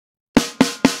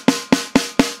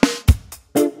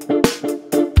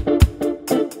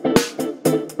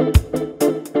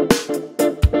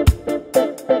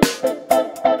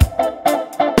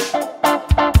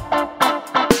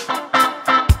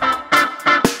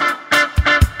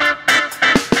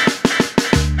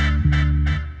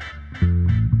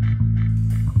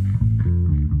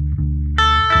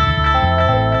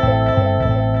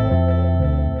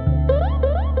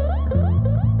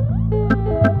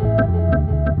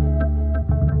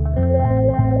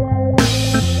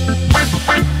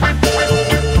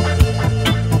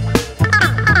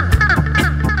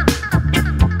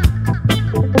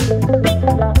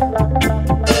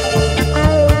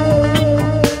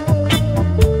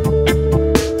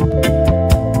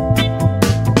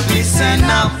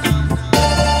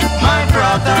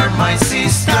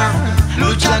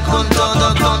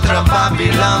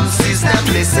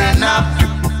system, listen up.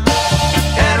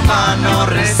 Hermano,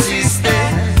 resiste,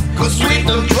 'cause we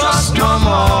don't trust no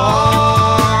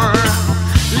more.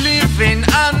 Living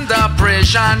under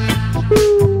pressure,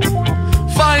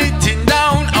 fighting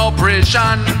down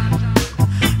oppression,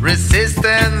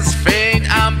 resistance, faith,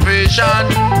 ambition,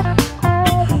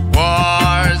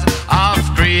 wars of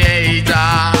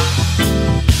creator,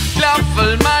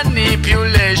 lawful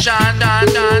manipulation,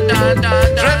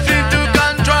 traffic to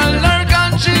control our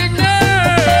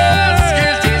consciousness,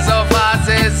 guilty of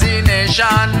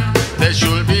assassination. They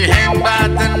should be hanged by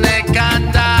the neck and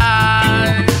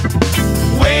die.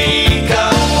 Wake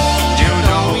up, you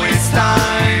know it's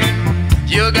time.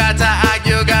 You gotta act,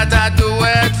 you gotta do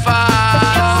it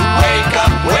fast. Wake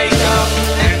up,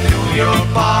 and do your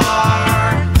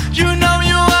part. You know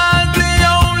you are the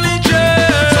only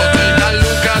chance. So take a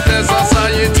look at the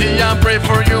society and pray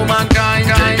for humankind.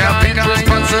 Take a big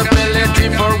responsibility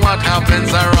for what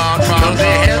happens around. From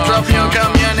the heads of your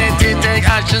community, take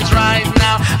actions right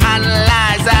now.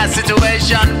 Analyze our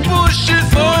situation, push it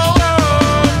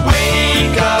forward.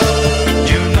 Wake up,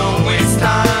 you know it's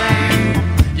time.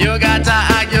 You gotta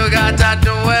act, you gotta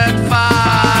do it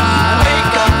fast.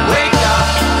 Wake up,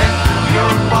 and do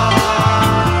your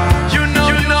part. You know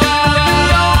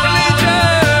the only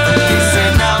chance.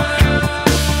 Listen up,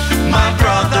 my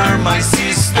brother, my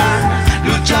sister.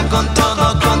 Lucha con todo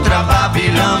contra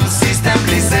Babylon System.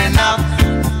 Listen up,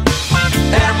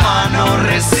 hermano,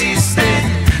 resiste,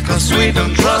 'cause we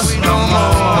don't trust no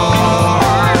more.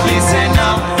 Listen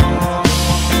up,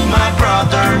 my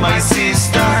brother, my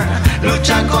sister.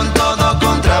 Lucha con todo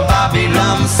contra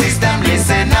Babylon System.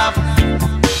 Listen up,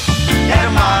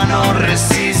 hermano,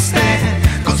 resiste,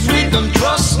 'cause we don't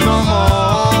trust no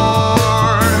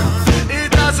more. It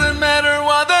doesn't matter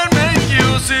what they make you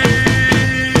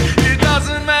see. It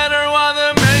doesn't matter what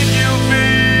they make you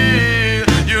feel.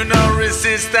 You know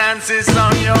resistance is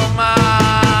on your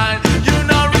mind. You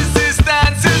know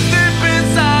resistance is deep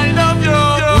inside of you.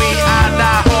 We are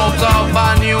the hopes of a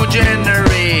new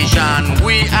generation.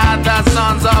 We are the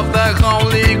sons of the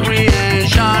holy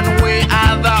creation. We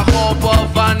are the hope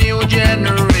of a new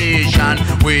generation.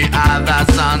 We are the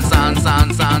sons